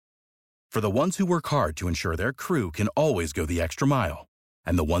For the ones who work hard to ensure their crew can always go the extra mile,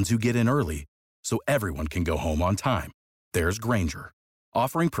 and the ones who get in early so everyone can go home on time, there's Grainger,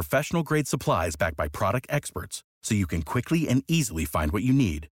 offering professional-grade supplies backed by product experts so you can quickly and easily find what you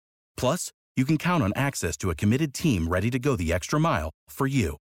need. Plus, you can count on access to a committed team ready to go the extra mile for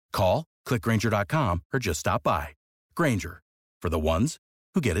you. Call, click Grainger.com, or just stop by. Grainger, for the ones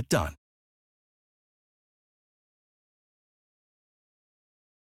who get it done.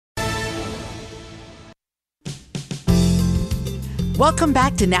 Welcome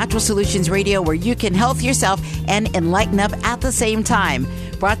back to Natural Solutions Radio, where you can health yourself and enlighten up at the same time.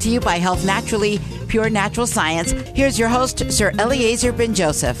 Brought to you by Health Naturally, Pure Natural Science. Here's your host, Sir Eliezer Ben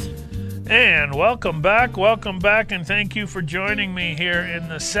Joseph. And welcome back, and thank you for joining me here in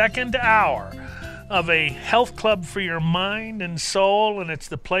the second hour of a health club for your mind and soul, and it's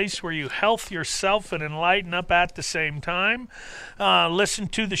the place where you health yourself and enlighten up at the same time. Listen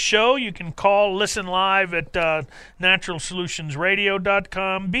to the show. You can listen live at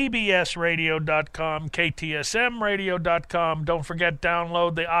naturalsolutionsradio.com, bbsradio.com, ktsmradio.com. Don't forget,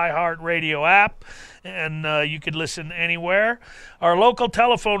 download the iHeartRadio app, and you could listen anywhere. Our local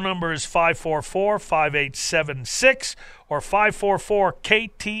telephone number is 544-5876 or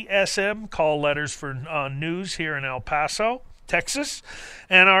 544-KTSM, call letters for news here in El Paso, Texas.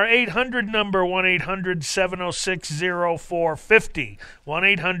 And our 800 number, 1-800-706-0450,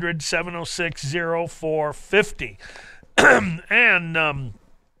 1-800-706-0450. And,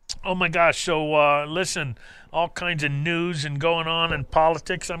 oh my gosh, so listen, all kinds of news and going on in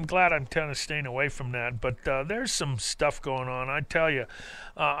politics. I'm glad I'm kind of staying away from that, but there's some stuff going on. I tell you,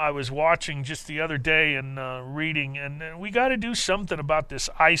 I was watching just the other day and reading, and we got to do something about this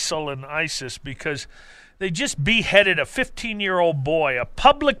ISIL and ISIS, because they just beheaded a 15-year-old boy, a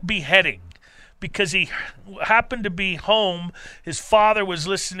public beheading, because he happened to be home. His father was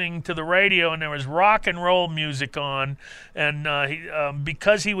listening to the radio, and there was rock and roll music on. And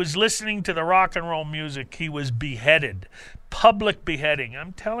because he was listening to the rock and roll music, he was beheaded. Public beheading.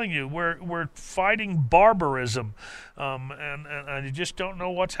 I'm telling you, we're fighting barbarism, and I just don't know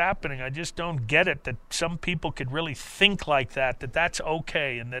what's happening. I just don't get it that some people could really think like that that's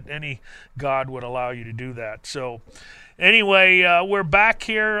okay, and that any God would allow you to do that. So anyway, we're back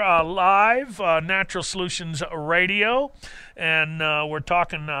here live, Natural Solutions Radio, and we're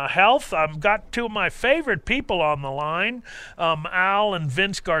talking health. I've got two of my favorite people on the line, Al and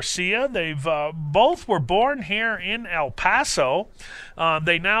Vince Garcia. They've both were born here in El Paso.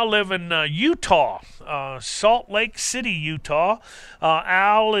 They now live in Utah, Salt Lake City, Utah.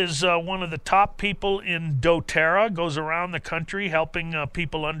 Al is one of the top people in doTERRA, goes around the country helping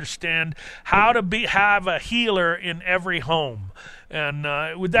people understand how to have a healer in every home. And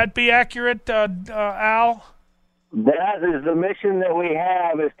would that be accurate, Al? That is the mission that we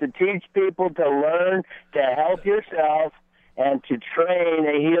have, is to teach people to learn to help yourself and to train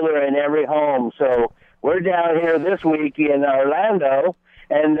a healer in every home. So we're down here this week in Orlando,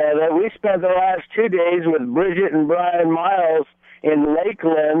 and we spent the last 2 days with Bridget and Brian Miles in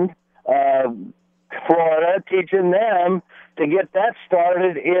Lakeland, Florida, teaching them to get that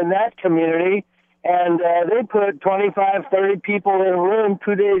started in that community. And they put 25, 30 people in a room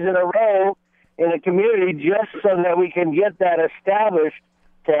 2 days in a row in a community just so that we can get that established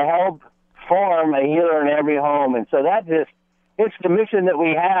to help form a healer in every home. And so it's the mission that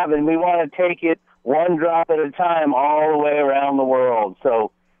we have, and we want to take it one drop at a time all the way around the world.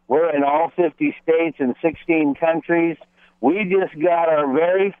 So we're in all 50 states and 16 countries. We just got our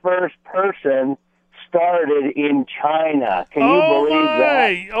very first person started in China. Can you believe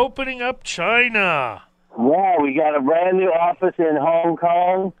that? Opening up China. Yeah, we got a brand new office in Hong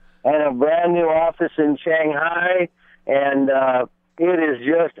Kong and a brand new office in Shanghai, and it is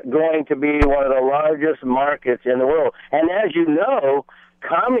just going to be one of the largest markets in the world. And as you know,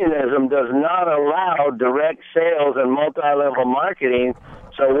 communism does not allow direct sales and multi-level marketing,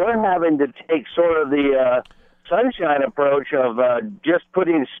 so we're having to take sort of the sunshine approach of just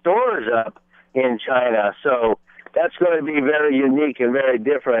putting stores up in China. So that's going to be very unique and very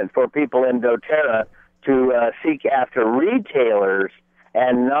different for people in doTERRA to seek after retailers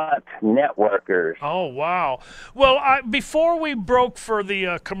and not networkers. Oh, wow. Well, before we broke for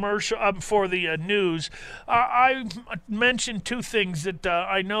the commercial, for the news, I mentioned two things that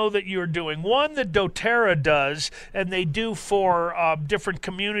I know that you're doing. One that doTERRA does, and they do for different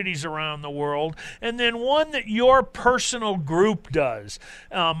communities around the world, and then one that your personal group does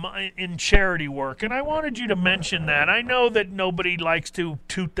in charity work. And I wanted you to mention that. I know that nobody likes to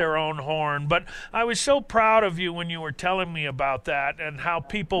toot their own horn, but I was so proud of you when you were telling me about that and how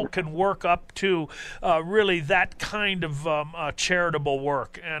people can work up to really that kind of charitable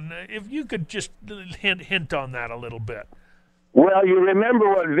work. And if you could just hint on that a little bit. Well, you remember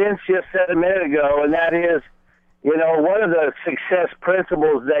what Vince just said a minute ago, and that is, one of the success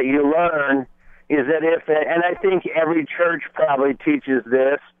principles that you learn is that and I think every church probably teaches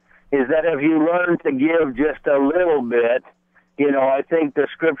this, is that if you learn to give just a little bit, I think the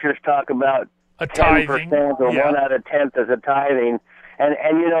scriptures talk about a tithing, 10% or 1 out of 10th as a tithing. And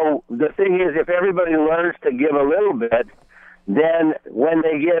the thing is, if everybody learns to give a little bit, then when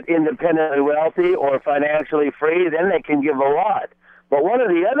they get independently wealthy or financially free, then they can give a lot. But one of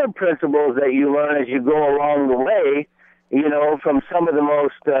the other principles that you learn as you go along the way, from some of the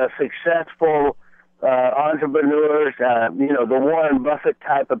most successful entrepreneurs, the Warren Buffett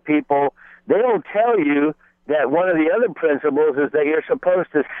type of people, they'll tell you that one of the other principles is that you're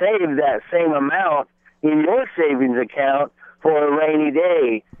supposed to save that same amount in your savings account for a rainy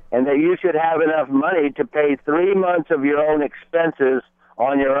day, and that you should have enough money to pay 3 months of your own expenses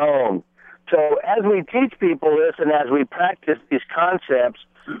on your own. So as we teach people this and as we practice these concepts,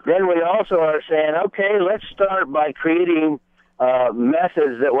 then we also are saying, okay, let's start by creating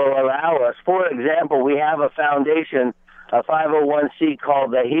methods that will allow us. For example, we have a foundation, a 501c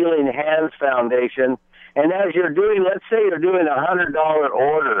called the Healing Hands Foundation. And as you're doing, let's say you're doing a $100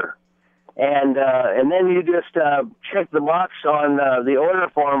 order, and then you just check the box on the order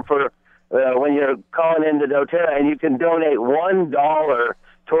form for when you're calling into doTERRA, and you can donate $1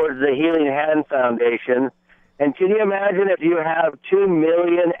 towards the Healing Hand Foundation. And can you imagine if you have 2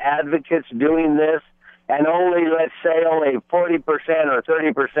 million advocates doing this, and only, let's say, only 40% or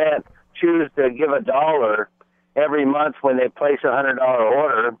 30% choose to give $1 every month when they place a $100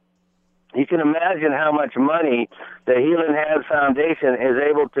 order? You can imagine how much money the Healing Hands Foundation is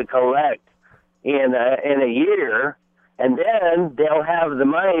able to collect in a year, and then they'll have the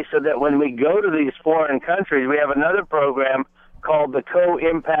money so that when we go to these foreign countries, we have another program called the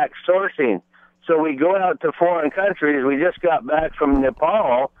Co-Impact Sourcing. So we go out to foreign countries. We just got back from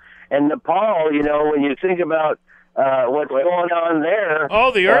Nepal, and Nepal, when you think about what's going on there.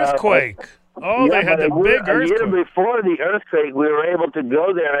 Oh, the earthquake. They had the big earthquake. A year before the earthquake, we were able to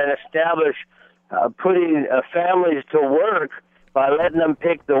go there and establish putting families to work by letting them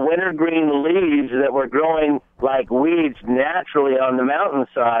pick the wintergreen leaves that were growing like weeds naturally on the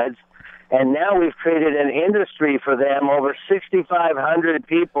mountainsides. And now we've created an industry for them, over 6,500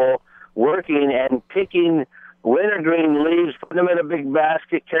 people working and picking wintergreen leaves, putting them in a big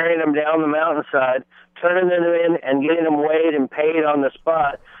basket, carrying them down the mountainside, turning them in and getting them weighed and paid on the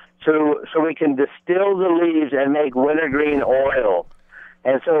spot. So we can distill the leaves and make wintergreen oil.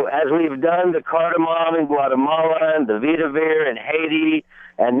 And so as we've done the cardamom in Guatemala and the vetiver in Haiti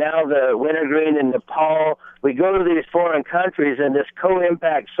and now the wintergreen in Nepal, we go to these foreign countries, and this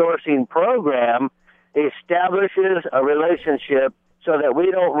co-impact sourcing program establishes a relationship so that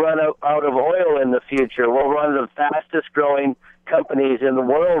we don't run out of oil in the future. We're one of the fastest growing companies in the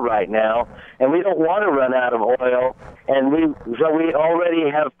world right now, and we don't want to run out of oil. And we already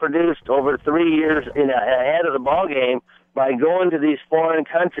have produced over 3 years ahead of the ball game by going to these foreign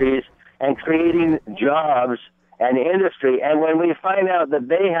countries and creating jobs and industry. And when we find out that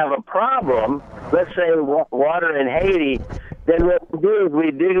they have a problem, let's say water in Haiti, then what we do is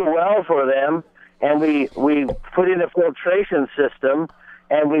we dig a well for them, and we put in a filtration system,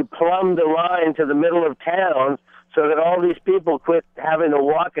 and we plumb the line to the middle of town so that all these people quit having to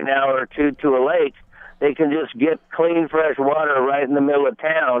walk an hour or two to a lake. They can just get clean, fresh water right in the middle of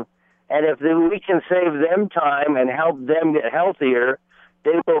town. And if we can save them time and help them get healthier,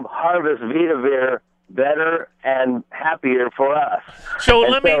 they will harvest vetiver better and happier for us. So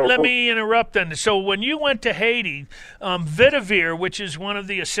let me interrupt then. So when you went to Haiti, vetiver, which is one of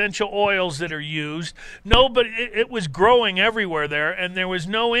the essential oils that are used, it was growing everywhere there, and there was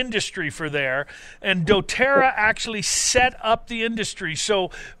no industry for there. And doTERRA actually set up the industry. So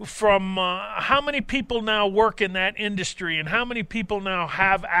from how many people now work in that industry, and how many people now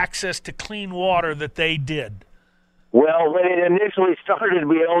have access to clean water that they did? Well, when it initially started,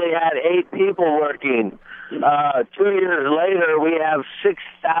 we only had 8 people working. 2 years later, we have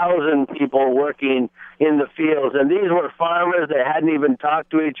 6,000 people working in the fields. And these were farmers that hadn't even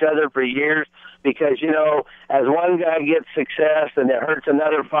talked to each other for years because, as one guy gets success and it hurts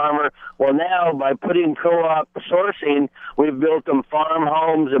another farmer, well, now by putting co-op sourcing, we've built them farm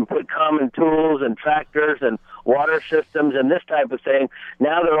homes and put common tools and tractors and water systems and this type of thing.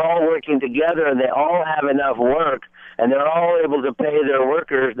 Now they're all working together, and they all have enough work, and they're all able to pay their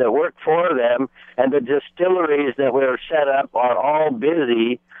workers that work for them, and the distilleries that were set up are all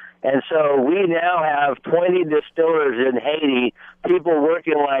busy, And so we now have 20 distillers in Haiti, people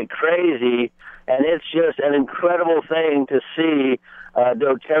working like crazy, and it's just an incredible thing to see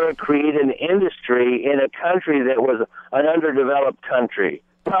doTERRA create an industry in a country that was an underdeveloped country,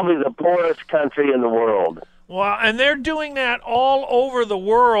 probably the poorest country in the world. Well, and they're doing that all over the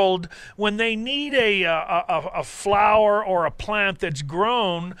world when they need a flower or a plant that's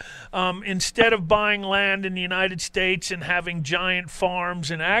grown. Instead of buying land in the United States and having giant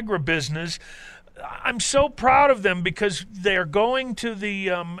farms and agribusiness, I'm so proud of them because they're going to the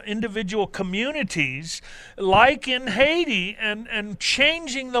individual communities, like in Haiti, and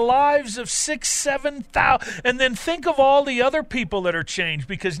changing the lives of 7,000. And then think of all the other people that are changed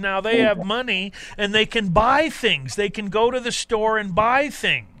because now they have money and they can buy things. They can go to the store and buy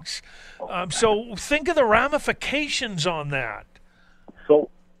things. So think of the ramifications on that. So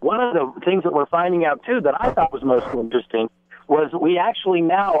one of the things that we're finding out, too, that I thought was most interesting was we actually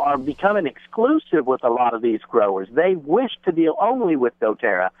now are becoming exclusive with a lot of these growers. They wish to deal only with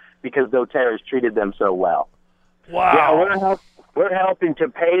doTERRA because doTERRA has treated them so well. Wow. Yeah, we're helping to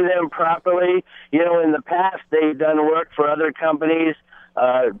pay them properly. You know, in the past, they've done work for other companies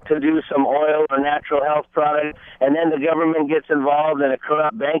to do some oil or natural health product, and then the government gets involved and a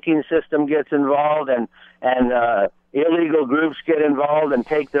corrupt banking system gets involved and illegal groups get involved and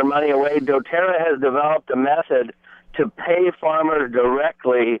take their money away. doTERRA has developed a method to pay farmers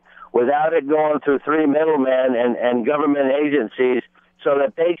directly without it going through three middlemen and government agencies so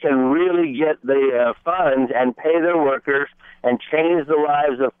that they can really get the funds and pay their workers and change the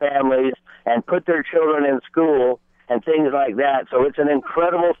lives of families and put their children in school and things like that. So it's an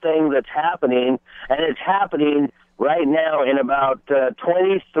incredible thing that's happening, and it's happening right now in about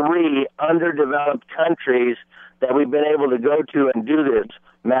 23 underdeveloped countries that we've been able to go to and do this.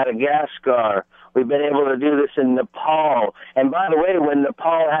 Madagascar. We've been able to do this in Nepal. And by the way, when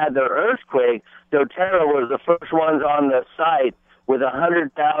Nepal had their earthquake, doTERRA was the first ones on the site with a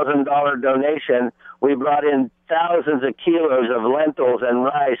 $100,000 donation. We brought in thousands of kilos of lentils and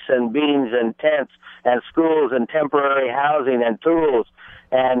rice and beans and tents and schools and temporary housing and tools.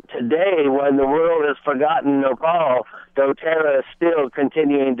 And today, when the world has forgotten Nepal, doTERRA is still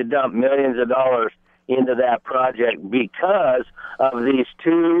continuing to dump millions of dollars into that project because of these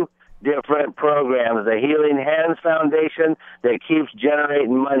two different programs. The Healing Hands Foundation that keeps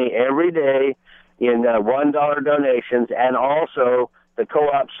generating money every day in $1 donations, and also the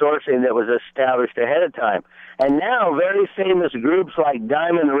co-op sourcing that was established ahead of time. And now very famous groups like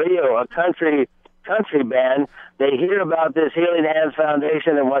Diamond Rio, a country band, they hear about this Healing Hands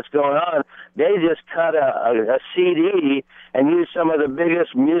Foundation and what's going on. They just cut a CD and used some of the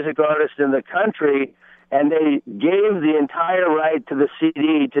biggest music artists in the country, and they gave the entire right to the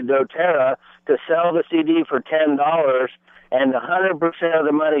CD to doTERRA to sell the CD for $10, and 100% of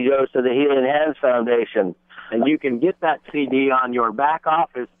the money goes to the Healing Hands Foundation. And you can get that CD on your back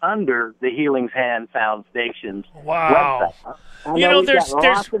office under the Healing Hands Foundation's Wow. website. You know, there's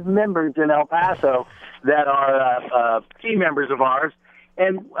lots of members in El Paso that are team members of ours.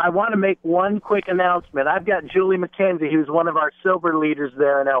 And I want to make one quick announcement. I've got Julie McKenzie, who's one of our silver leaders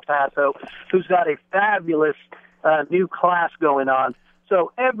there in El Paso, who's got a fabulous new class going on.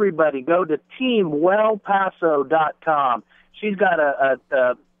 So everybody go to teamwellpaso.com. She's got a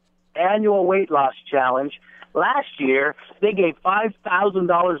annual weight loss challenge. Last year, they gave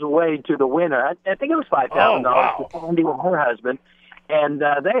 $5,000 away to the winner. I think it was $5,000 to Sandy and her husband. And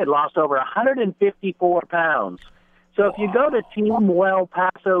they had lost over 154 pounds. So if you go to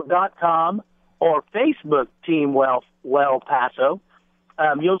teamwellpaso.com or Facebook Team Well Paso,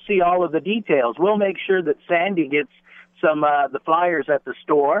 you'll see all of the details. We'll make sure that Sandy gets some the flyers at the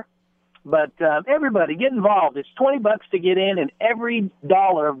store. But everybody, get involved. It's $20 to get in, and every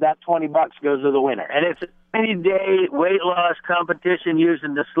dollar of that $20 goes to the winner. And it's a 20-day weight loss competition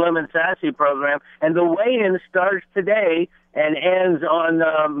using the Slim and Sassy program, and the weigh-in starts today and ends on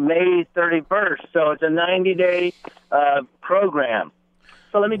May 31st. So it's a 90-day program.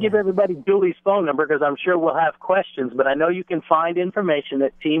 So let me give everybody Julie's phone number because I'm sure we'll have questions, but I know you can find information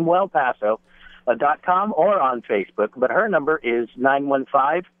at teamwellpaso.com or on Facebook. But her number is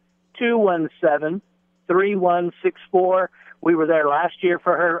 915-217-3164. We were there last year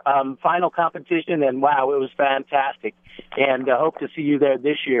for her final competition, and wow, it was fantastic. And I hope to see you there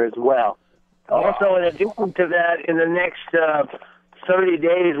this year as well. Also, in addition to that, in the next 30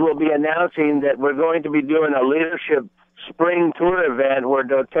 days, we'll be announcing that we're going to be doing a leadership spring tour event where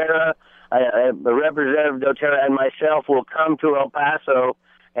doTERRA, the representative of doTERRA, and myself will come to El Paso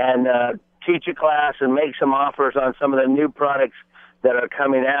and teach a class and make some offers on some of the new products that are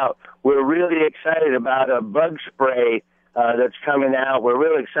coming out. We're really excited about a bug spray that's coming out. We're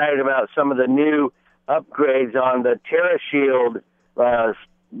really excited about some of the new upgrades on the TerraShield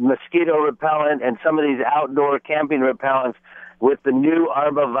mosquito repellent and some of these outdoor camping repellents with the new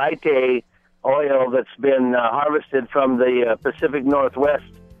Arbavitae oil that's been harvested from the Pacific Northwest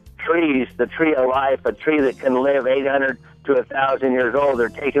trees, the tree of life, a tree that can live 800 to 1,000 years old. They're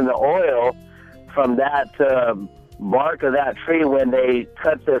taking the oil from that bark of that tree when they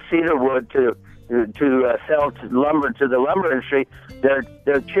cut the cedar wood to sell lumber to the lumber industry. They're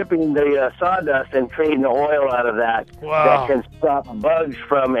chipping the sawdust and creating the oil out of that. Wow. That can stop bugs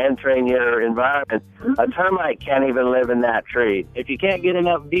from entering your environment. A termite can't even live in that tree. If you can't get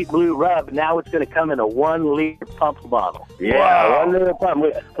enough Deep Blue Rub, now it's going to come in a 1-liter pump bottle. Yeah, Wow. 1 liter pump.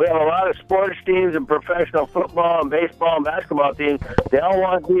 We have a lot of sports teams and professional football and baseball and basketball teams. They all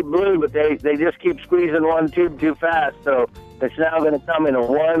want Deep Blue, but they just keep squeezing one tube too fast. So it's now going to come in a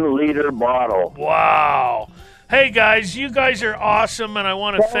 1-liter bottle. Wow. Hey, guys, you guys are awesome, and I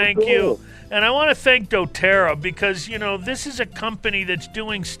want to thank you. And I want to thank doTERRA because, this is a company that's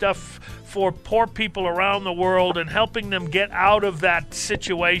doing stuff for poor people around the world and helping them get out of that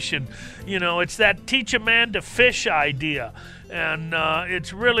situation. It's that teach a man to fish idea. And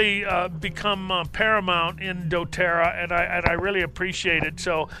it's really become paramount in doTERRA, and I really appreciate it.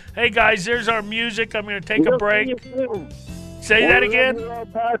 So, hey, guys, there's our music. I'm going to take a break. Say that again.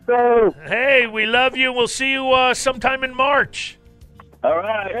 Hey, we love you. We'll see you sometime in March. All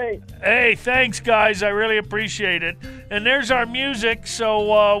right. Hey, thanks, guys. I really appreciate it. And there's our music,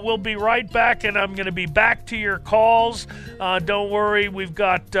 so we'll be right back, and I'm going to be back to your calls. Don't worry. We've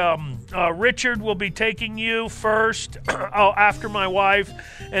got Richard will be taking you first, after my wife,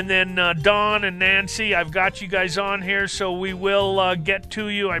 and then Dawn and Nancy. I've got you guys on here, so we will get to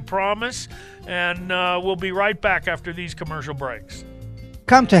you, I promise. And we'll be right back after these commercial breaks.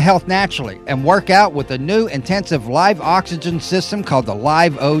 Come to Health Naturally and work out with the new intensive live oxygen system called the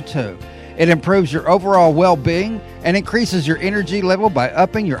Live O2. It improves your overall well-being and increases your energy level by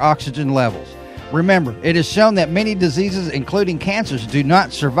upping your oxygen levels. Remember, it is shown that many diseases, including cancers, do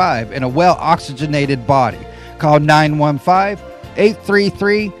not survive in a well-oxygenated body. Call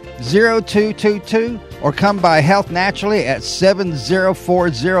 915-833-0222 or come by Health Naturally at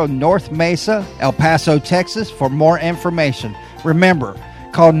 7040 North Mesa, El Paso, Texas for more information. Remember,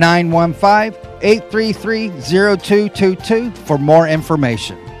 call 915-833-0222 for more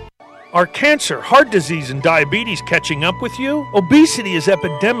information. Are cancer, heart disease, and diabetes catching up with you? Obesity is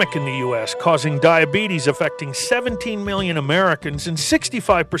epidemic in the U.S., causing diabetes affecting 17 million Americans, and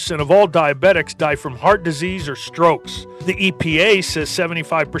 65% of all diabetics die from heart disease or strokes. The EPA says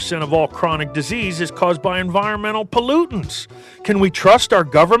 75% of all chronic disease is caused by environmental pollutants. Can we trust our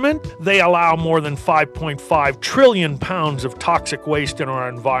government? They allow more than 5.5 trillion pounds of toxic waste in our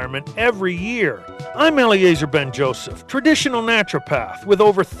environment every year. I'm Eliezer Ben-Joseph, traditional naturopath with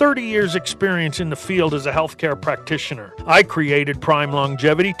over 30 years experience in the field as a healthcare practitioner. I created Prime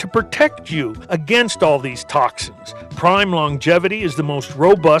Longevity to protect you against all these toxins. Prime Longevity is the most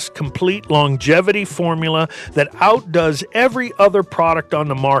robust, complete longevity formula that outdoes every other product on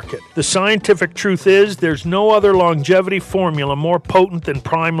the market. The scientific truth is there's no other longevity formula more potent than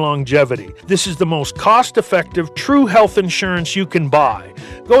Prime Longevity. This is the most cost-effective, true health insurance you can buy.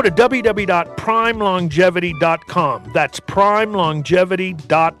 Go to www.primelongevity.com. That's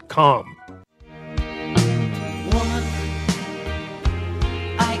primelongevity.com. Woman,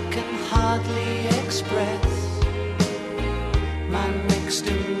 I can hardly express my mixed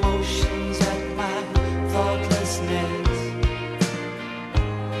emotions at my thoughtlessness.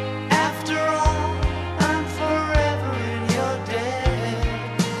 After all, I'm forever in your debt.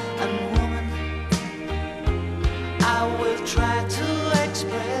 And woman, I will try to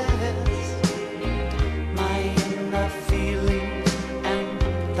express my inner feelings and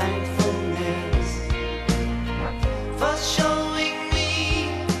thankfulness for showing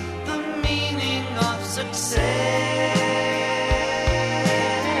me the meaning of success.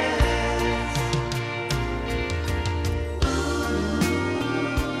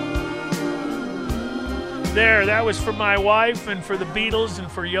 There, that was for my wife and for the Beatles and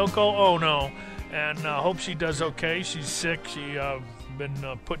for Yoko Ono. And hope she does okay. She's sick. She been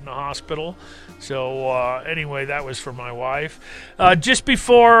put in the hospital. So anyway, that was for my wife. Just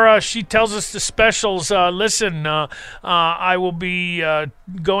before she tells us the specials, listen, I will be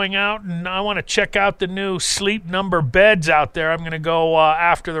going out and I want to check out the new Sleep Number beds out there. I'm going to go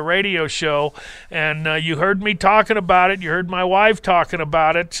after the radio show. And you heard me talking about it. You heard my wife talking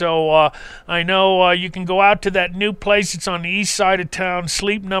about it. So I know you can go out to that new place. It's on the east side of town,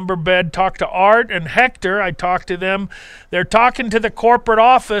 Sleep Number bed. Talk to Art and Hector. I talked to them. They're talking to the corporate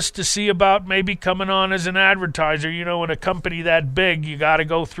office to see about maybe coming on as an advertiser. You know, in a company that big, you got to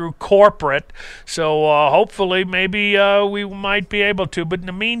go through corporate. So hopefully maybe we might be able to. But in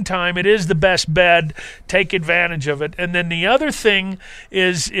the meantime, it is the best bed. Take advantage of it. And then the other thing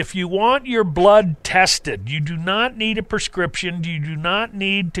is, if you want your blood tested, you do not need a prescription. You do not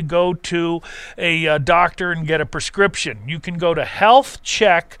need to go to a doctor and get a prescription. You can go to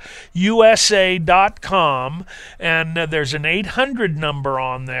healthcheckusa.com, and there's an 800 number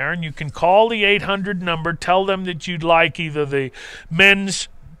on there, and you can call the 800 number, tell them that you'd like either the men's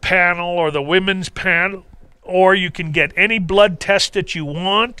panel or the women's panel, or you can get any blood test that you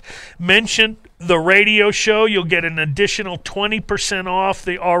want. Mention the radio show. You'll get an additional 20% off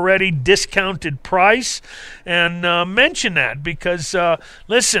the already discounted price. And mention that because,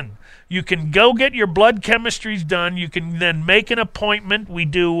 listen, you can go get your blood chemistries done. You can then make an appointment. We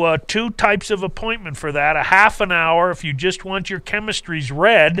do 2 types of appointment for that. A half an hour if you just want your chemistries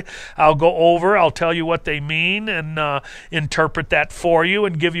read. I'll go over. I'll tell you what they mean and interpret that for you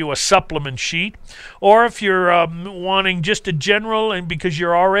and give you a supplement sheet. Or if you're wanting just a general, and because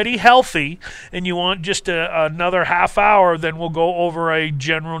you're already healthy and you want just another half hour, then we'll go over a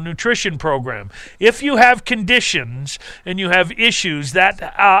general nutrition program. If you have conditions and you have issues, that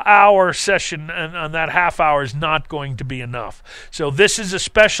hour session and that half hour is not going to be enough. So this is a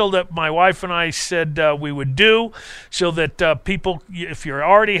special that my wife and I said we would do so that people, if you're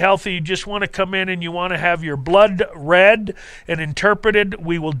already healthy, you just want to come in and you want to have your blood read and interpreted,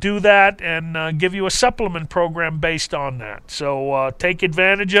 we will do that and give you a supplement program based on that. So take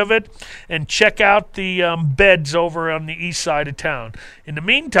advantage of it and check out the beds over on the east side of town. In the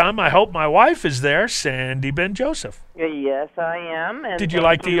meantime, I hope my wife is there, Sandy Ben Joseph. Yes, I am. And did you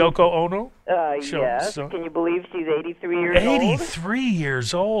like the Yoko Ono show? Yes. So, can you believe she's 83 years old? 83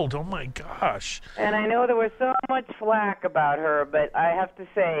 years old. Oh, my gosh. And I know there was so much flack about her, but I have to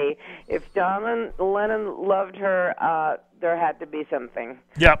say, if John Lennon loved her, there had to be something.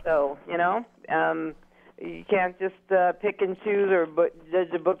 Yep. So, you know, you can't just pick and choose or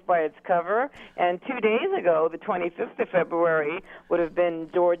judge a book by its cover. And 2 days ago, the 25th of February, would have been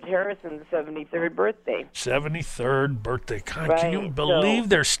George Harrison's 73rd birthday. 73rd birthday. God, Right, can you believe so-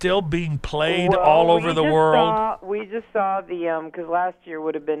 they're still being played all over the world? We just saw the because last year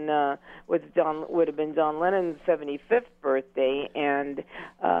would have been John Lennon's 75th birthday, and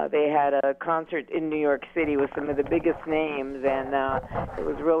they had a concert in New York City with some of the biggest names, and it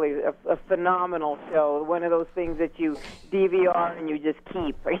was really a phenomenal show. One of those things that you DVR and you just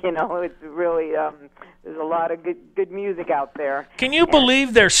keep. You know, it's really there's a lot of good music out there. Can you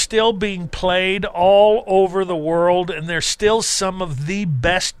believe they're still being played all over the world, and they're still some of the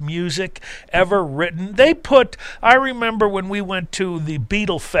best music ever written? I remember when we went to the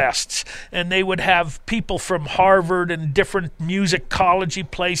Beatle Fests, and they would have people from Harvard and different musicology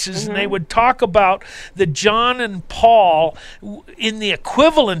places, and they would talk about that John and Paul, in the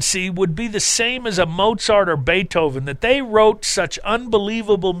equivalency, would be the same as a Mozart or Beethoven, that they wrote such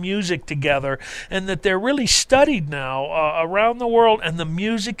unbelievable music together, and that they're really studied now around the world, and the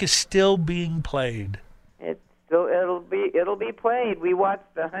music is still being played. It'll be played. We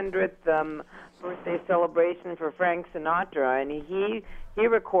watched the 100th birthday celebration for Frank Sinatra, and he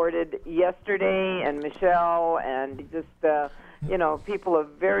recorded yesterday, and Michelle, and just people of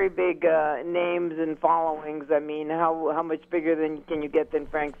very big names and followings. I mean, how much bigger can you get than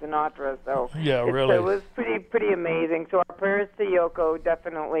Frank Sinatra? So yeah, really, it was pretty amazing. So our prayers to Yoko,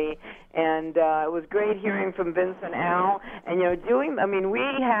 definitely, and it was great hearing from Vince and Al. And we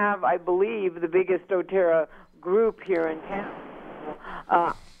have, I believe, the biggest doTERRA group here in town.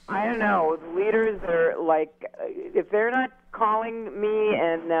 I don't know. The leaders are like, if they're not calling me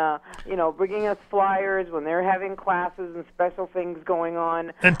and bringing us flyers when they're having classes and special things going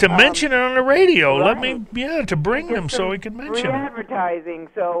on, and to mention it on the radio. Right. To bring them so we can mention free it. Advertising.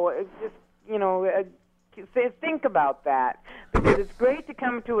 So just think about that, because it's great to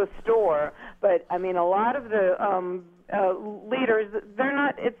come to a store, but I mean, a lot of the leaders, they're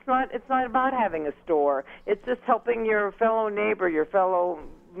not. It's not about having a store. It's just helping your fellow neighbor, your fellow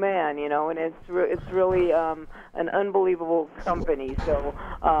man, and it's really an unbelievable company. So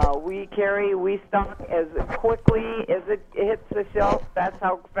we stock as quickly as it hits the shelf. That's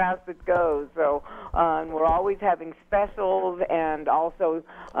how fast it goes. So and we're always having specials, and also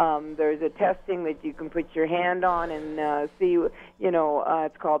there's a testing that you can put your hand on and see.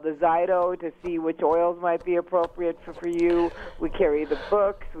 It's called the Zyto, to see which oils might be appropriate for you. We carry the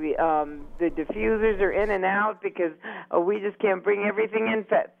books. The diffusers are in and out because we just can't bring everything in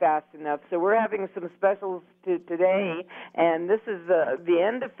fast enough. So we're having some specials today, and this is the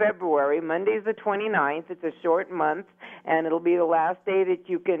end of February. Monday's the 29th. It's a short month, and it'll be the last day that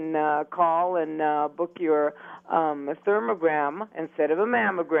you can call and book your thermogram instead of a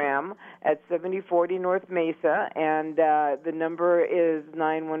mammogram at 7040 North Mesa, and the number is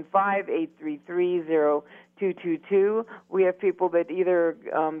 915-833-0222. We have people that either,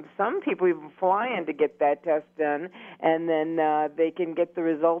 some people even fly in to get that test done, and then they can get the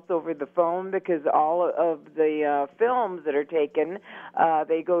results over the phone, because all of the films that are taken,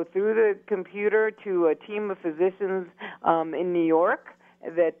 they go through the computer to a team of physicians in New York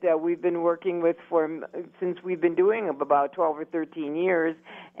that we've been working with since we've been doing them about 12 or 13 years,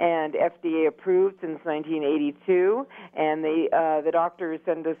 and FDA approved since 1982. And the doctors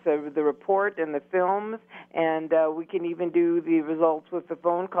send us the report and the films, and we can even do the results with the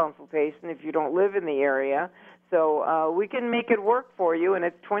phone consultation if you don't live in the area. So we can make it work for you, and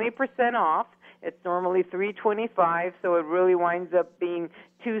it's 20% off. It's normally $325, so it really winds up being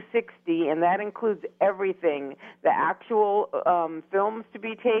 $260, and that includes everything: the actual films to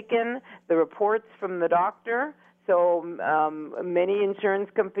be taken, the reports from the doctor. So many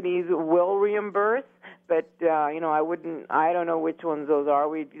insurance companies will reimburse, but I don't know which ones those are.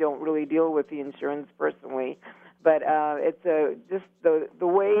 We don't really deal with the insurance personally. But it's just the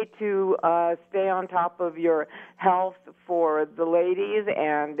way to stay on top of your health for the ladies,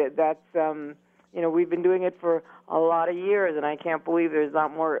 and that's we've been doing it for a lot of years, and I can't believe there's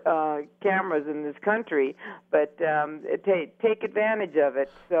not more cameras in this country. But take advantage of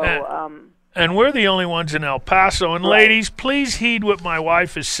it. So. And we're the only ones in El Paso. And ladies, please heed what my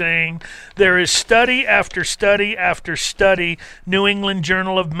wife is saying. There is study after study after study. New England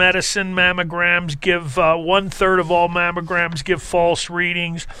Journal of Medicine, mammograms give 1/3 of all mammograms give false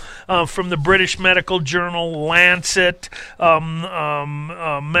readings. From the British Medical Journal, Lancet,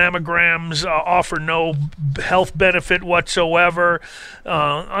 mammograms offer no health benefit whatsoever.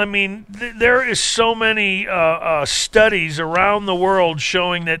 There is so many studies around the world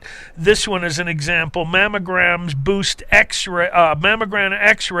showing that this one, as an example, mammogram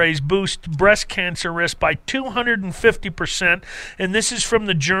X-rays boost breast cancer risk by 250%, and this is from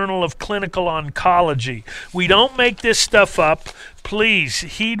the Journal of Clinical Oncology. We don't make this stuff up. Please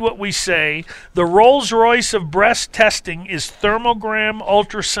heed what we say. The Rolls-Royce of breast testing is thermogram,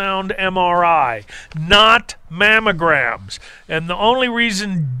 ultrasound, MRI, not mammograms. And the only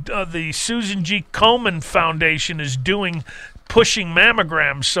reason the Susan G. Komen Foundation is pushing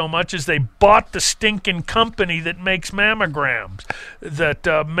mammograms so much is they bought the stinking company that makes mammograms, that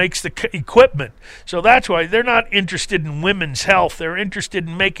makes the equipment. So that's why they're not interested in women's health. They're interested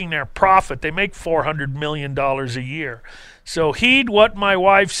in making their profit. They make $400 million a year. So heed what my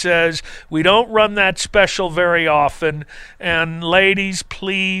wife says. We don't run that special very often. And ladies,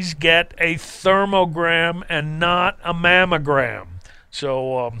 please get a thermogram and not a mammogram.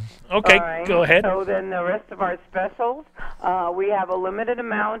 So, okay, right. Go ahead. So then the rest of our specials, we have a limited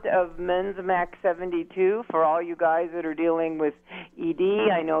amount of Men's Max 72 for all you guys that are dealing with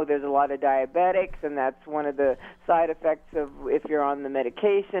ED. I know there's a lot of diabetics, and that's one of the side effects of if you're on the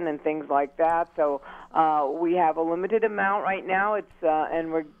medication and things like that. So we have a limited amount right now.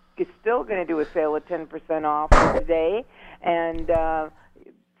 And we're still going to do a sale at 10% off today. And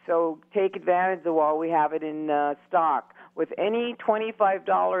so take advantage of while we have it in stock. With any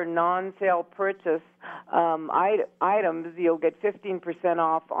 $25 non-sale purchase items, you'll get 15%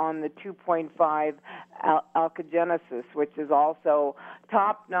 off on the 2.5 Alkagenesis, which is also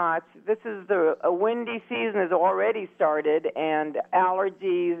top-notch. This is a windy season has already started, and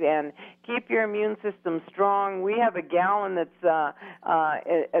allergies, and keep your immune system strong. We have a gallon that's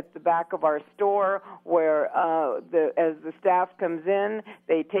at the back of our store where as the staff comes in,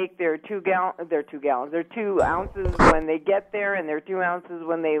 they take their 2 ounces when they get there, and their 2 ounces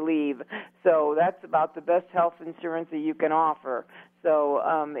when they leave. So that's about the best health insurance that you can offer. So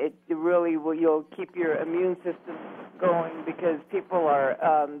it really will. You'll keep your immune system going, because people are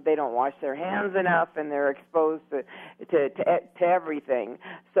they don't wash their hands enough, and they're exposed to everything.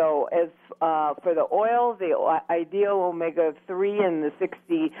 So as for the oils, the Ideal Omega-3 and the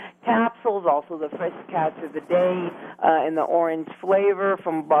 60 capsules, also the Fresh Catch of the Day in the orange flavor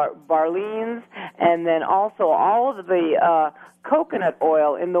from Barleans, and then also all of the coconut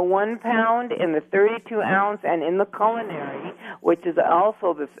oil in the 1 pound, in the 32 ounce, and in the culinary, which is is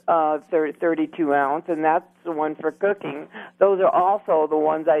also the 32 ounce, and that's the one for cooking. Those are also the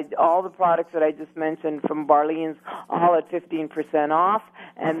ones all the products that I just mentioned from Barlean's, all at 15% off.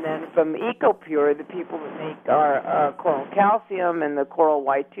 And then from EcoPure, the people that make our Coral Calcium and the Coral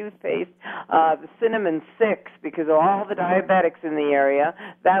White toothpaste, the Cinnamon 6, because of all the diabetics in the area,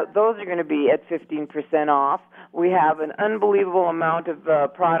 those are going to be at 15% off. We have an unbelievable amount of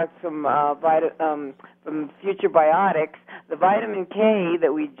products from Future Biotics. The vitamin K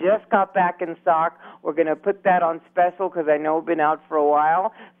that we just got back in stock, we're going to put that on special because I know it's been out for a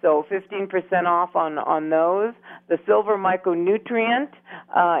while. So 15% off on those. The Silver Micronutrient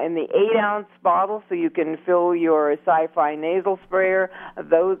in the 8-ounce bottle, so you can fill your Sci-Fi nasal sprayer.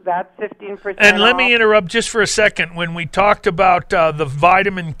 That's 15% And let off. me interrupt just for a second. When we talked about the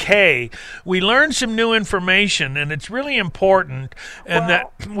vitamin K, we learned some new information, and it's really important. And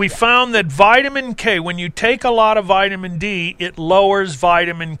that we found that vitamin K, when you take a lot of vitamin D, it lowers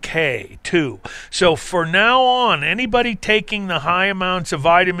vitamin K too. So for now on, anybody taking the high amounts of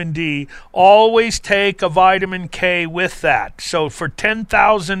vitamin D, always take a vitamin K with that. So for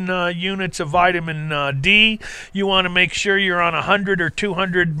 10,000 units of vitamin D, you want to make sure you're on 100 or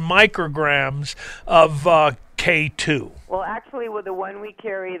 200 micrograms of K2. Well, actually, with the one we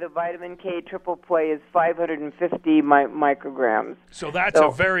carry, the vitamin K triple play is 550 micrograms. So that's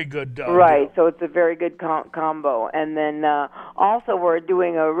a very good right, deal. so it's a very good combo. And then also we're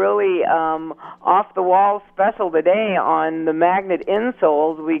doing a really off-the-wall special today on the magnet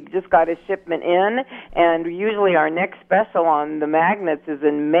insoles. We just got a shipment in, and usually our next special on the magnets is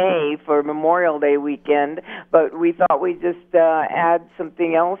in May for Memorial Day weekend. But we thought we'd just add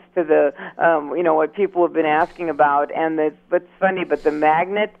something else to the, what people have been asking about. And it's funny, but the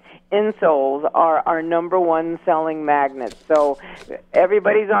magnet insoles are our number one selling magnets. So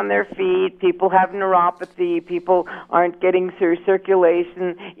everybody's on their feet. People have neuropathy. People aren't getting through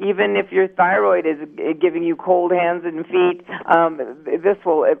circulation. Even if your thyroid is giving you cold hands and feet, this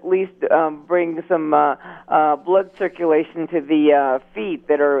will at least bring some blood circulation to the feet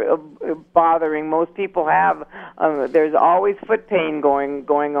that are bothering. Most people have. There's always foot pain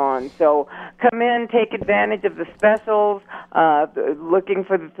going on. So come in, take advantage of the specials. Looking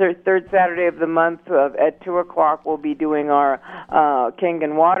for the third Saturday of the month at 2 o'clock, we'll be doing our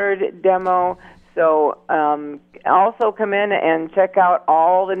Kangen Water demo. So also come in and check out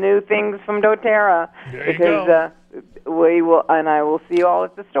all the new things from doTERRA. There you go. We will, and I will see you all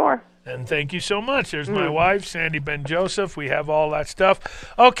at the store. And thank you so much. There's my wife, Sandy Ben Joseph. We have all that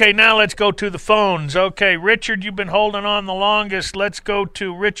stuff. Okay, now let's go to the phones. Okay, Richard, you've been holding on the longest. Let's go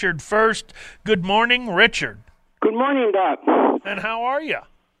to Richard first. Good morning, Richard. Good morning, Doc. And how are you?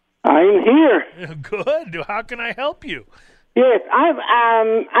 I'm here. Good. How can I help you? Yes,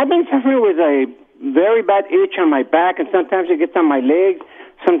 I've been suffering with a very bad itch on my back, and sometimes it gets on my legs.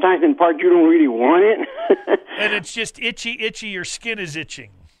 Sometimes in parts you don't really want it. And it's just itchy. Your skin is itching.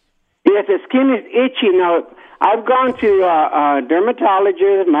 Yes, the skin is itchy. Now, I've gone to a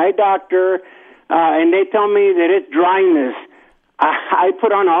dermatologist, my doctor, and they tell me that it's dryness. I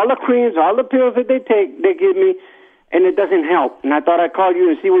put on all the creams, all the pills that they give me, and it doesn't help. And I thought I'd call you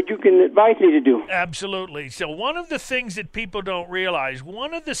and see what you can advise me to do. Absolutely. So one of the things that people don't realize,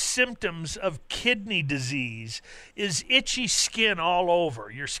 one of the symptoms of kidney disease is itchy skin all over.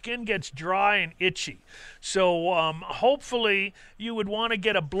 Your skin gets dry and itchy. So hopefully you would want to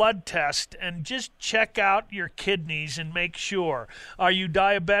get a blood test and just check out your kidneys and make sure. Are you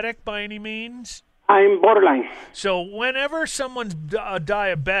diabetic by any means? I'm borderline. So whenever someone's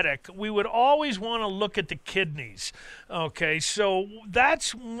diabetic, we would always want to look at the kidneys. Okay, so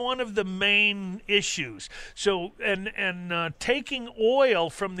that's one of the main issues. So and taking oil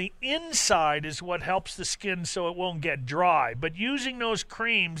from the inside is what helps the skin so it won't get dry. But using those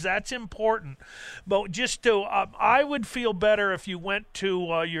creams, that's important. But just to, I would feel better if you went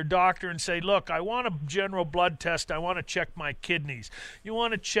to your doctor and say, look, I want a general blood test. I want to check my kidneys. You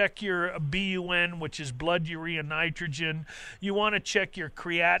want to check your BUN, which is blood urea nitrogen. You want to check your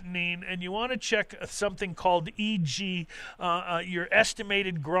creatinine, and you want to check something called EG, your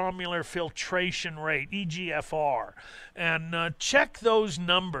estimated glomerular filtration rate, EGFR, and check those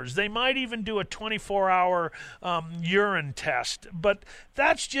numbers. They might even do a 24-hour urine test, but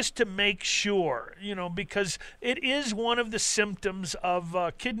that's just to make sure, because it is one of the symptoms of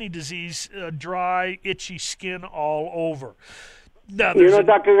kidney disease, dry, itchy skin all over. Now,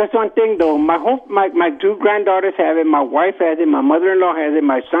 Doctor, that's one thing, though. My two granddaughters have it. My wife has it. My mother-in-law has it.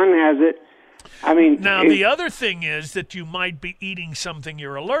 My son has it. I mean, now the other thing is that you might be eating something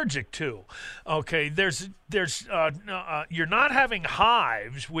you're allergic to. Okay, you're not having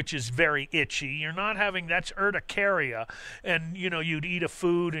hives, which is very itchy. You're not having, that's urticaria, and you'd eat a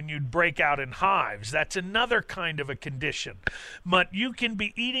food and you'd break out in hives. That's another kind of a condition. But you can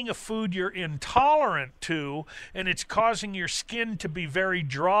be eating a food you're intolerant to, and it's causing your skin to be very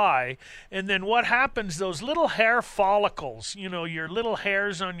dry. And then what happens? Those little hair follicles, your little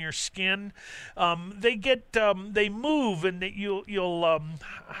hairs on your skin. They move, and you'll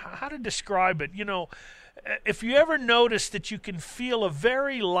how to describe it? If you ever notice that you can feel a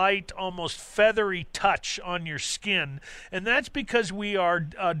very light, almost feathery touch on your skin, and that's because we are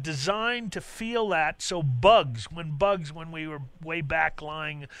designed to feel that. So when we were way back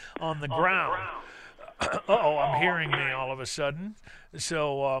lying on the ground. I'm hearing me all of a sudden.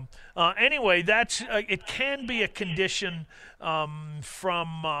 So anyway, that's it can be a condition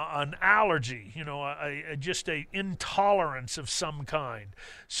from an allergy, just a intolerance of some kind.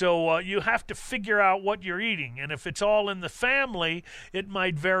 So you have to figure out what you're eating, and if it's all in the family, it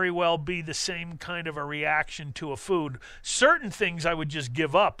might very well be the same kind of a reaction to a food. Certain things I would just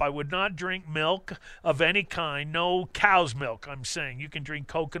give up. I would not drink milk of any kind, no cow's milk. I'm saying you can drink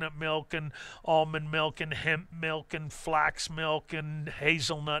coconut milk and almond milk and hemp milk and flax milk and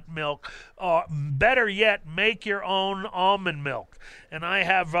hazelnut milk. Better yet, make your own almond milk. And I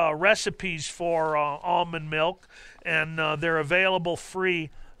have recipes for almond milk, and they're available free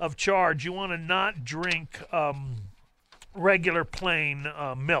of charge. You want to not drink regular plain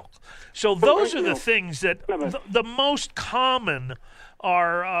milk. So those are the things that the most common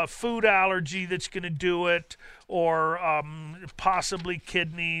are food allergy that's going to do it, or possibly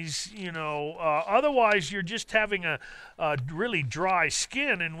kidneys, otherwise you're just having a really dry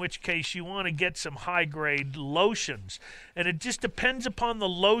skin, in which case you want to get some high-grade lotions. And it just depends upon the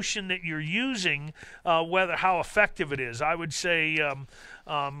lotion that you're using, how effective it is. I would say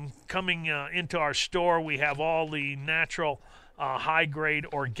coming into our store, we have all the natural high-grade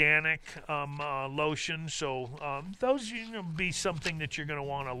organic lotion. So those be something that you're going to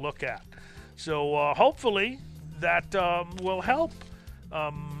want to look at. So hopefully that will help.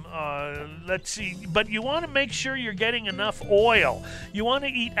 Let's see. But you want to make sure you're getting enough oil. You want to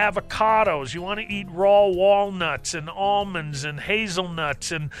eat avocados. You want to eat raw walnuts and almonds and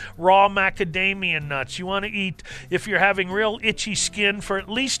hazelnuts and raw macadamia nuts. You want to eat, if you're having real itchy skin, for at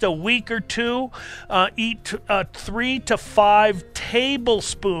least a week or two, eat 3 to 5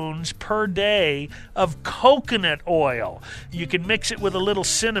 tablespoons per day of coconut oil. You can mix it with a little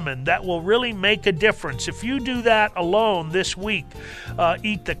cinnamon. That will really make a difference. If you do that alone this week,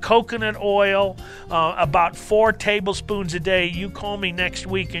 eat the coconut oil, about 4 tablespoons a day. You call me next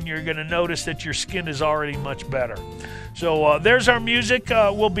week and you're going to notice that your skin is already much better. So there's our music.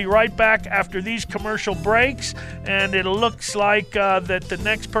 We'll be right back after these commercial breaks, and it looks like that the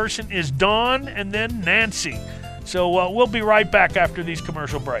next person is Dawn and then Nancy. So we'll be right back after these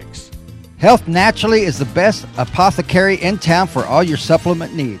commercial breaks. Health Naturally is the best apothecary in town for all your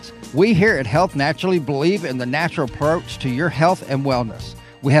supplement needs. We here at Health Naturally believe in the natural approach to your health and wellness.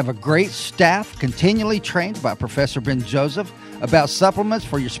 We have a great staff continually trained by Professor Ben Joseph about supplements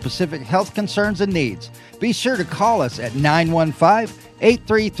for your specific health concerns and needs. Be sure to call us at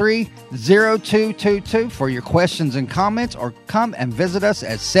 915-833-0222 for your questions and comments, or come and visit us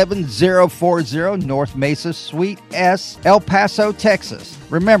at 7040 North Mesa Suite S, El Paso, Texas.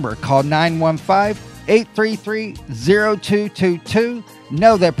 Remember, call 915-833-0222.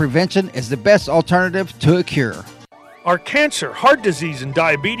 Know that prevention is the best alternative to a cure. Are cancer, heart disease, and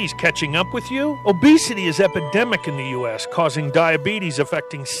diabetes catching up with you? Obesity is epidemic in the U.S., causing diabetes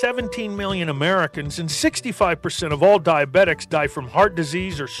affecting 17 million Americans, and 65% of all diabetics die from heart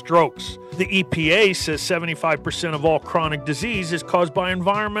disease or strokes. The EPA says 75% of all chronic disease is caused by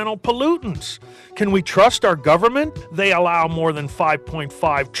environmental pollutants. Can we trust our government? They allow more than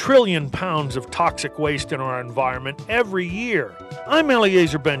 5.5 trillion pounds of toxic waste in our environment every year. I'm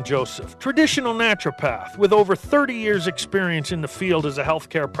Eliezer Ben Joseph, traditional naturopath with over 30 years experience in the field as a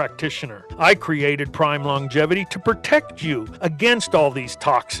healthcare practitioner. I created Prime Longevity to protect you against all these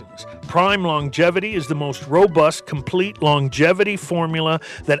toxins. Prime Longevity is the most robust, complete longevity formula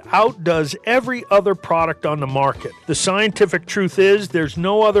that outdoes every other product on the market. The scientific truth is there's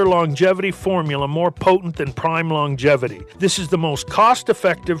no other longevity formula more potent than Prime Longevity. This is the most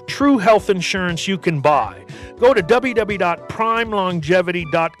cost-effective, true health insurance you can buy. Go to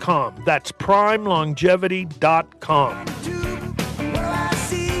www.primelongevity.com. That's primelongevity.com.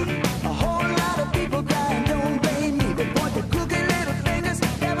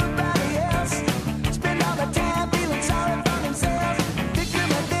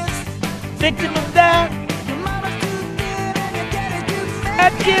 victim of that.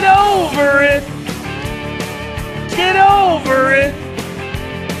 Get over it. Get over it.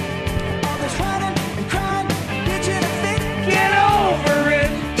 Get over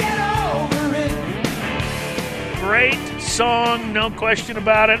it. Get over it. Great song, no question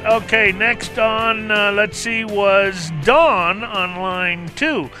about it. Okay, next on, let's see, was Dawn on line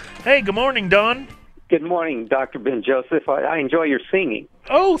 2. Hey, good morning, Dawn. Good morning, Dr. Ben Joseph. I enjoy your singing.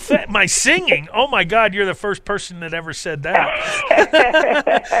 Oh, my singing. Oh, my God, you're the first person that ever said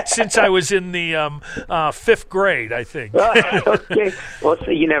that. Since I was in the 5th grade, I think. Okay. Well, so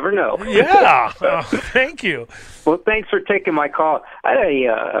you never know. Yeah. Thank you. Well, thanks for taking my call. I had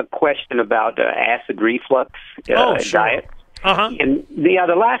a question about acid reflux diet. Uh-huh. And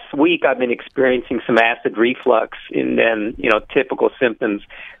the last week I've been experiencing some acid reflux and then, typical symptoms.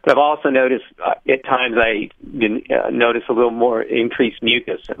 But I've also noticed at times I notice a little more increased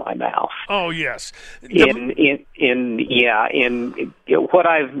mucus in my mouth. Oh, yes. And what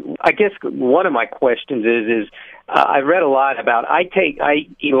I guess one of my questions is I've read a lot about, I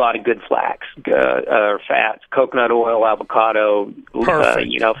eat a lot of good flax, fats, coconut oil, avocado, flaxseed.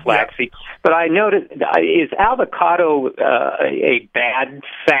 Yeah. But I noticed, is avocado a bad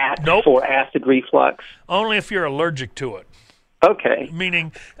fat for acid reflux? Only if you're allergic to it. Okay.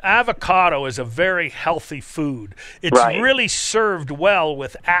 Meaning avocado is a very healthy food. It's really served well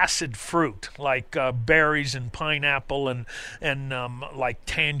with acid fruit like berries and pineapple and like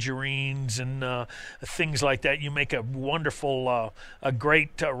tangerines and things like that. You make a wonderful, a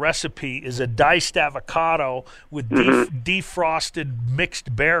great recipe is a diced avocado with defrosted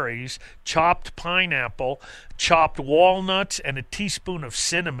mixed berries, chopped pineapple, chopped walnuts, and a teaspoon of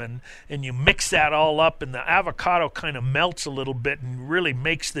cinnamon, and you mix that all up, and the avocado kind of melts a little bit and really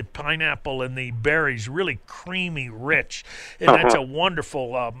makes the pineapple and the berries really creamy, rich. And that's a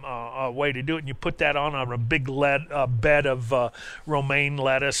wonderful way to do it. And you put that on a big bed of romaine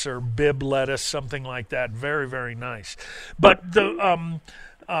lettuce or Bibb lettuce, something like that. Very, very nice. But the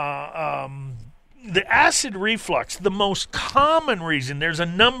acid reflux, the most common reason, there's a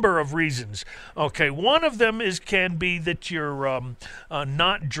number of reasons. Okay, one of them can be that you're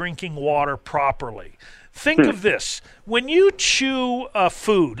not drinking water properly. Think of this. When you chew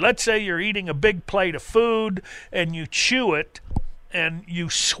food, let's say you're eating a big plate of food and you chew it and you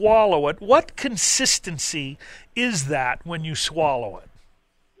swallow it, what consistency is that when you swallow it?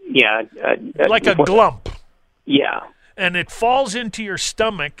 Yeah. Like a glump. Yeah. And it falls into your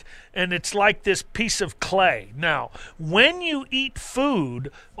stomach, and it's like this piece of clay. Now, when you eat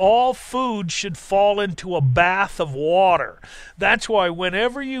food, all food should fall into a bath of water. That's why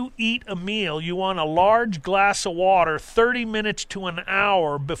whenever you eat a meal, you want a large glass of water 30 minutes to an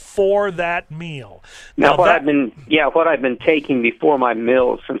hour before that meal. Now what I've been taking before my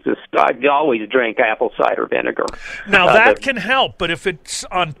meals since I always drank apple cider vinegar. Now that can help, but if it's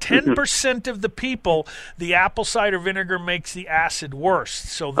on 10% of the people, the apple cider vinegar makes the acid worse.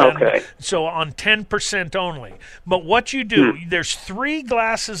 So then, so on 10% only. But what you do, there's 3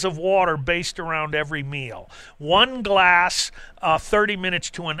 glasses of water based around every meal. 1 glass 30 minutes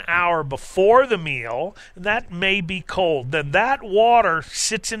to an hour before the meal. That may be cold. Then that water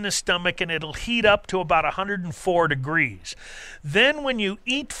sits in the stomach and it'll heat up to about 104 degrees. Then when you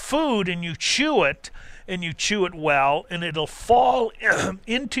eat food and you chew it, well, and it'll fall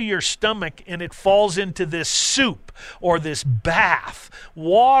into your stomach, and it falls into this soup or this bath.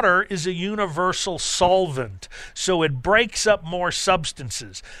 Water is a universal solvent, so it breaks up more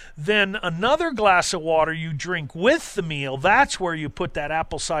substances. Then another glass of water you drink with the meal, that's where you put that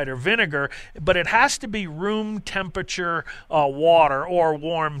apple cider vinegar, but it has to be room temperature water or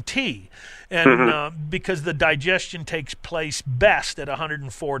warm tea. And because the digestion takes place best at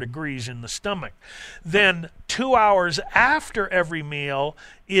 104 degrees in the stomach. Then 2 hours after every meal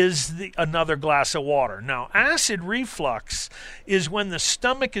is another glass of water. Now, acid reflux is when the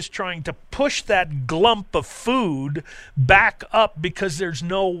stomach is trying to push that glump of food back up because there's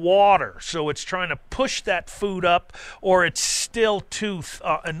no water. So it's trying to push that food up, or it's still too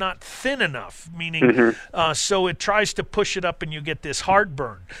not thin enough, meaning so it tries to push it up and you get this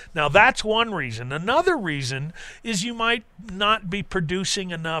heartburn. Now, that's one reason. Another reason is you might not be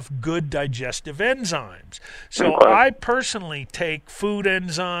producing enough good digestive enzymes. So I personally take food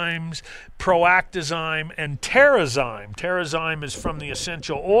enzymes, proactazyme, and Terrazyme. Terrazyme is from the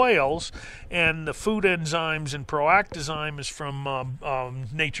essential oils, and the food enzymes and proactazyme is from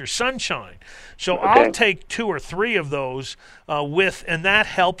Nature's Sunshine. So I'll take 2 or 3 of those and that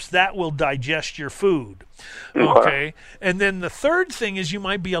helps. That will digest your food. Okay. And then the third thing is you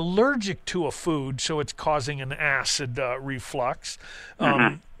might be allergic to a food, so it's causing an acid reflux.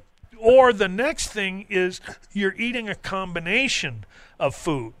 Or Or the next thing is you're eating a combination of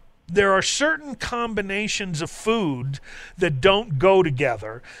food. There are certain combinations of food that don't go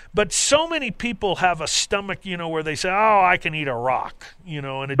together, but so many people have a stomach, where they say, oh, I can eat a rock,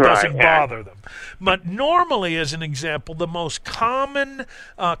 and it doesn't bother them. But normally, as an example, the most common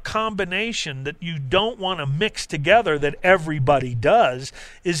combination that you don't want to mix together that everybody does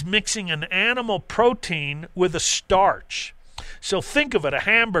is mixing an animal protein with a starch. So think of it, a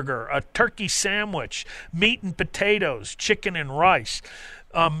hamburger, a turkey sandwich, meat and potatoes, chicken and rice.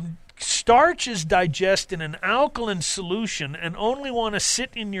 Starches digest in an alkaline solution and only want to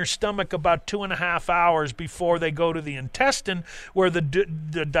sit in your stomach about 2.5 hours before they go to the intestine, where the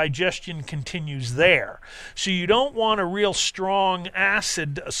digestion continues there. So you don't want a real strong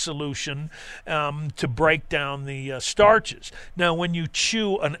acid solution to break down the starches. Now, when you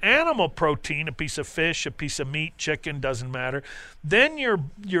chew an animal protein, a piece of fish, a piece of meat, chicken, doesn't matter, then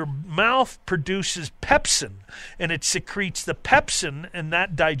your mouth produces pepsin, and it secretes the pepsin, and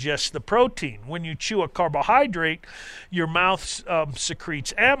that digests the protein. When you chew a carbohydrate, your mouth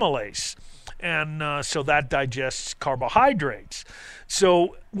secretes amylase, and so that digests carbohydrates.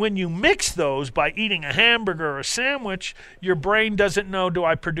 So when you mix those by eating a hamburger or a sandwich, your brain doesn't know, do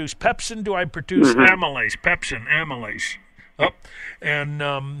I produce pepsin, do I produce amylase? Pepsin, amylase.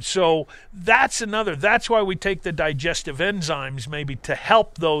 And so that's why we take the digestive enzymes maybe to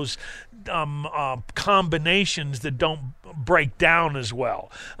help those combinations that don't break down as well.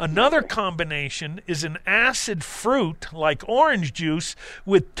 Another combination is an acid fruit like orange juice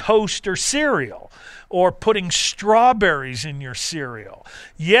with toast or cereal, or putting strawberries in your cereal.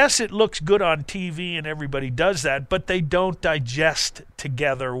 Yes, it looks good on TV and everybody does that, but they don't digest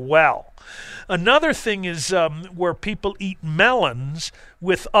together well. Another thing is where people eat melons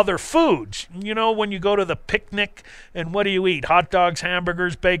with other foods. When you go to the picnic, and what do you eat? Hot dogs,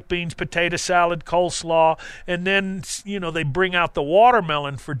 hamburgers, baked beans, potato salad, coleslaw, and then, they bring out the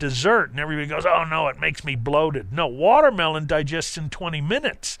watermelon for dessert, and everybody goes, oh, no, it makes me bloated. No, watermelon digests in 20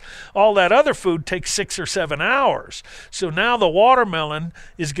 minutes. All that other food takes 6 or 7 hours. So now the watermelon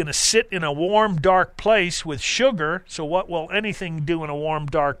is going to sit in a warm, dark place with sugar. So what will anything do in a warm,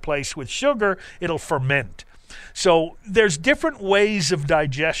 dark place with sugar? It'll ferment. So there's different ways of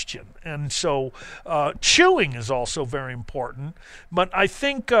digestion, and so chewing is also very important. But I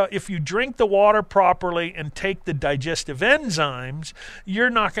think if you drink the water properly and take the digestive enzymes, you're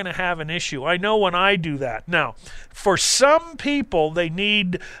not going to have an issue. I know when I do that. Now, for some people, they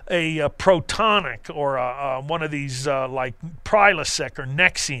need a Protonic or one of these like Prilosec or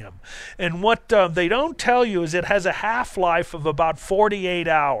Nexium. And what they don't tell you is it has a half-life of about 48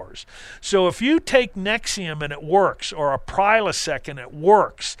 hours. So if you take Nexium and it works, or a Prilosec and it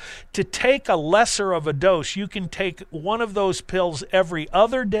works, to take a lesser of a dose, you can take one of those pills every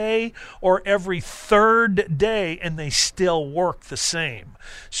other day or every third day, and they still work the same.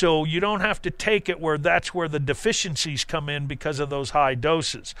 So you don't have to take it that's where the deficiencies come in because of those high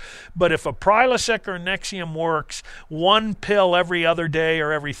doses. But if a Prilosec or Nexium works, one pill every other day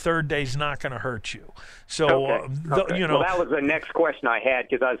or every third day is not going to hurt you. So, well, that was the next question I had,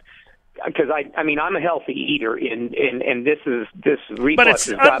 because I'm a healthy eater, and this reflux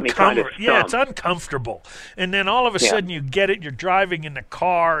has got me kind of stumped. Yeah, it's uncomfortable. And then all of a sudden you get it, you're driving in the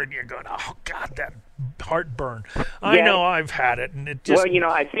car, and you're going, oh, God, that heartburn. I know I've had it, and it just...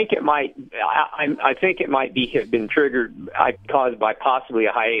 Well, I think it might. I think it might have been caused by possibly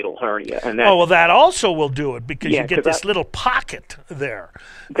a hiatal hernia. And that also will do it, because you get this little pocket there.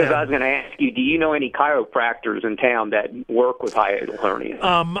 Because I was going to ask you, do you know any chiropractors in town that work with hiatal hernia?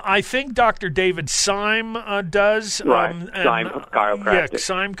 I think Dr. David Syme does. Right, Syme Chiropractic. Yeah,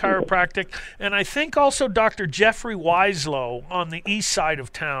 Syme Chiropractic. And I think also Dr. Jeffrey Wieslow on the east side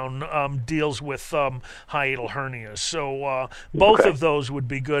of town deals with hiatal hernias. So both of those would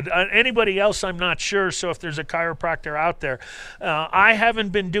be good. Anybody else, I'm not sure. So if there's a chiropractor out there, I haven't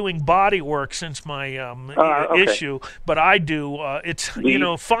been doing body work since my issue, but I do.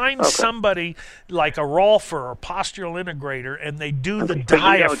 Find somebody like a Rolfer or postural integrator, and they do the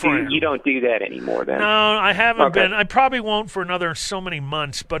diaphragm. You don't do that anymore, then? No, I haven't been. I probably won't for another so many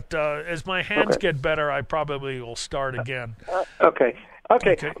months, but as my hands get better, I probably will start again. Okay,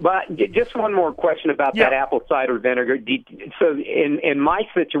 but just one more question about that apple cider vinegar. So in my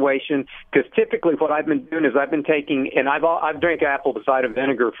situation, because typically what I've been doing is I've been taking, and I've drank apple cider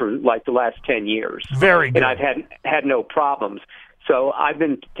vinegar for like the last 10 years. Very good. And I've had no problems. So I've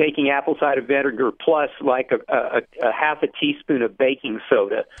been taking apple cider vinegar plus like a half a teaspoon of baking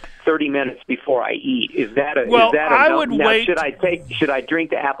soda 30 minutes before I eat. Is that a I would now, wait. Should I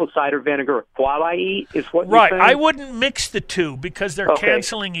drink the apple cider vinegar while I eat? Is what you're right? saying? I wouldn't mix the two because they're Okay.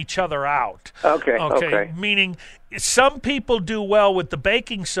 canceling each other out. Okay. Meaning, some people do well with the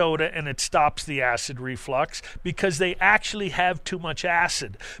baking soda and it stops the acid reflux because they actually have too much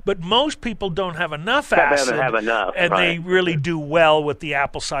acid. But most people don't have enough acid, have enough, and they right. really do well with the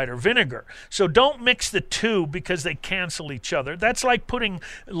apple cider vinegar. So don't mix the two because they cancel each other. That's like putting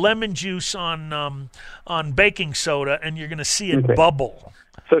lemon juice on baking soda and you're going to see it bubble.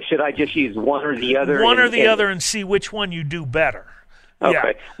 So should I just use one or the other? One or the other and see which one you do better.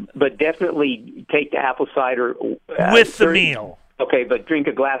 Okay, but definitely take the apple cider with the meal. Okay, but drink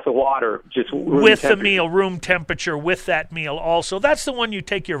a glass of water just with the meal, room temperature, with that meal also. That's the one you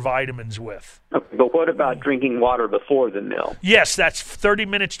take your vitamins with. Okay, but what about drinking water before the meal? Yes, that's 30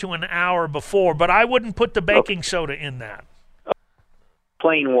 minutes to an hour before, but I wouldn't put the baking soda in that.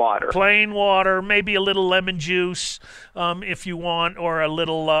 Plain water. Plain water, maybe a little lemon juice if you want, or a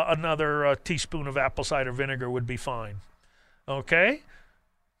little another teaspoon of apple cider vinegar would be fine. Okay?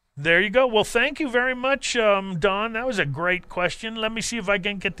 There you go. Well, thank you very much, Don. That was a great question. Let me see if I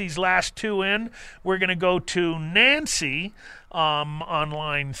can get these last two in. We're going to go to Nancy on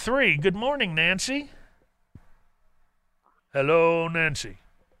line 3. Good morning, Nancy. Hello, Nancy.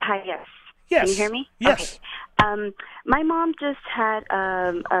 Hi, yes. Yes. Can you hear me? Yes. Okay. My mom just had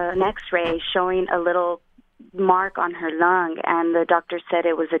an X-ray showing a little mark on her lung, and the doctor said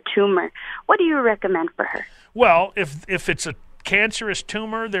it was a tumor. What do you recommend for her? Well, if it's a cancerous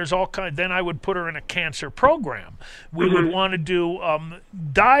tumor, there's all kind. Then I would put her in a cancer program. We would want to do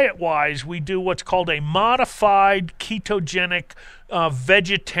diet-wise. We do what's called a modified ketogenic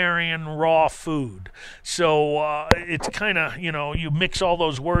vegetarian raw food. So it's kind of, you mix all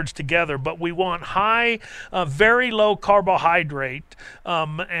those words together, but we want high, very low carbohydrate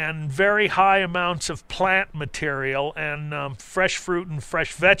and very high amounts of plant material and fresh fruit and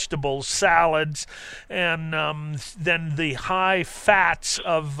fresh vegetables, salads, and then the high fats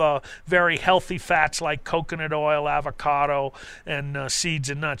of very healthy fats like coconut oil, avocado, and seeds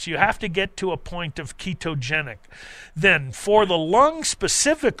and nuts. You have to get to a point of ketogenic. Then for the lung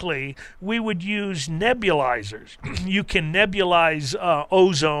specifically, we would use nebulizers. You can nebulize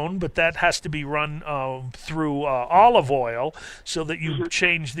ozone, but that has to be run through olive oil so that you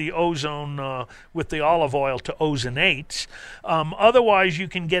change the ozone with the olive oil to ozonates. Otherwise, you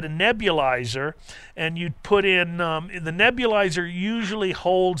can get a nebulizer, and you'd put in, the nebulizer usually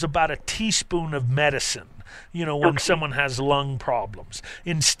holds about a teaspoon of medicine. When someone has lung problems.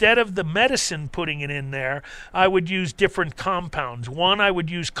 Instead of the medicine putting it in there, I would use different compounds. One, I would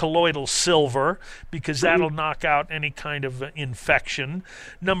use colloidal silver because that'll knock out any kind of infection.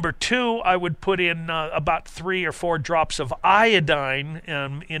 Number 2, I would put in about 3 or 4 drops of iodine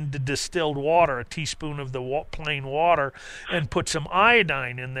into distilled water, a teaspoon of the plain water, and put some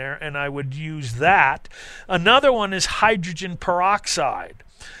iodine in there, and I would use that. Another one is hydrogen peroxide.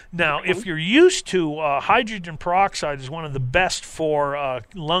 Now, if you're used to hydrogen peroxide is one of the best for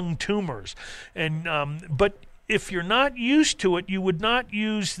lung tumors, and but if you're not used to it, you would not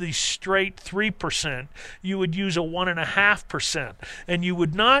use the straight 3%. You would use a 1.5%. And you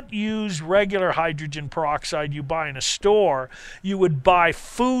would not use regular hydrogen peroxide you buy in a store. You would buy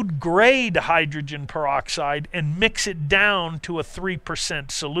food-grade hydrogen peroxide and mix it down to a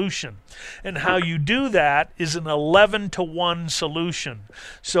 3% solution. And how you do that is an 11-to-1 solution.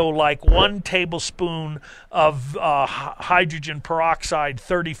 So like 1 tablespoon of hydrogen peroxide,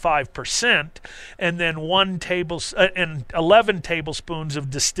 35%, and then 11 tablespoons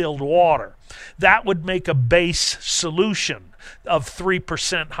of distilled water. That would make a base solution of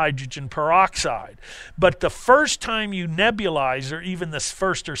 3% hydrogen peroxide. But the first time you nebulize, or even the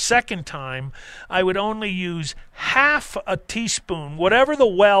first or second time, I would only use half a teaspoon, whatever the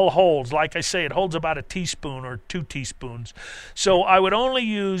well holds. Like I say, it holds about a teaspoon or 2 teaspoons. So I would only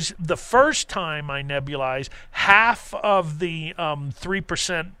use, the first time I nebulize, half of the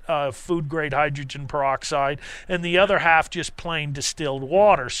 3% food-grade hydrogen peroxide, and the other half just plain distilled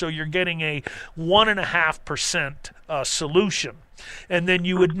water. So you're getting a 1.5% solution. And then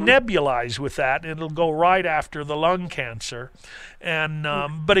you would nebulize with that. It'll go right after the lung cancer. And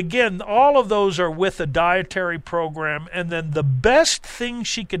but again, all of those are with a dietary program. And then the best thing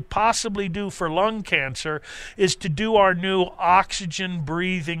she could possibly do for lung cancer is to do our new oxygen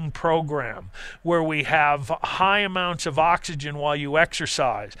breathing program, where we have high amounts of oxygen while you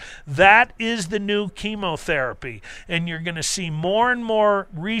exercise. That is the new chemotherapy. And you're going to see more and more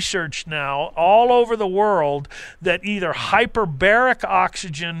research now all over the world that either hyperbaric hyperbaric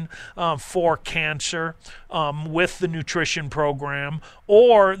oxygen for cancer with the nutrition program,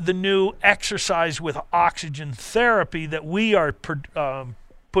 or the new exercise with oxygen therapy that we are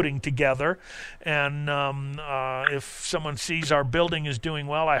putting together. And if someone sees our building is doing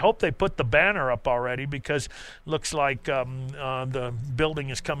well, I hope they put the banner up already, because looks like the building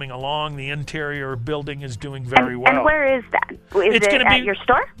is coming along. The interior building is doing very well. And where is that? Is it at your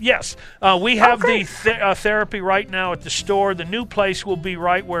store? Yes. We have the therapy right now at the store. The new place will be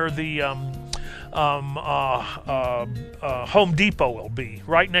right where the Home Depot will be,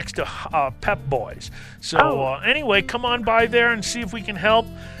 right next to Pep Boys. So anyway, come on by there and see if we can help.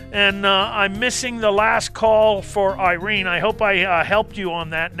 And I'm missing the last call for Irene. I hope I helped you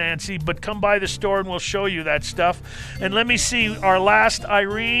on that, Nancy, but come by the store and we'll show you that stuff. And let me see, our last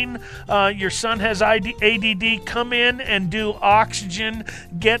Irene, your son has ADD. Come in and do oxygen.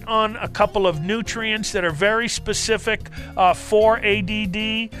 Get on a couple of nutrients that are very specific for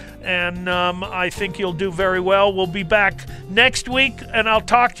ADD, and I think you'll do very well. We'll be back next week, and I'll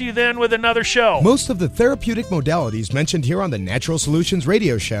talk to you then with another show. Most of the therapeutic modalities mentioned here on the Natural Solutions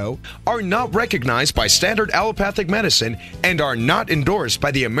Radio Show are not recognized by standard allopathic medicine and are not endorsed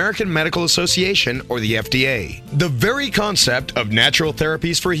by the American Medical Association or the FDA. The very concept of natural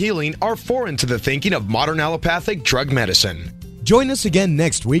therapies for healing are foreign to the thinking of modern allopathic drug medicine. Join us again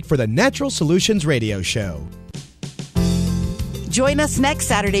next week for the Natural Solutions Radio Show. Join us next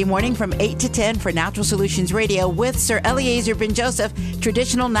Saturday morning from 8 to 10 for Natural Solutions Radio with Sir Eliezer Ben Joseph,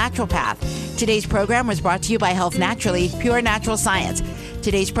 Traditional Naturopath. Today's program was brought to you by Health Naturally, Pure Natural Science.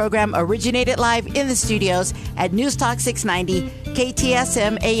 Today's program originated live in the studios at News Talk 690,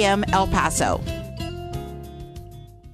 KTSM AM El Paso.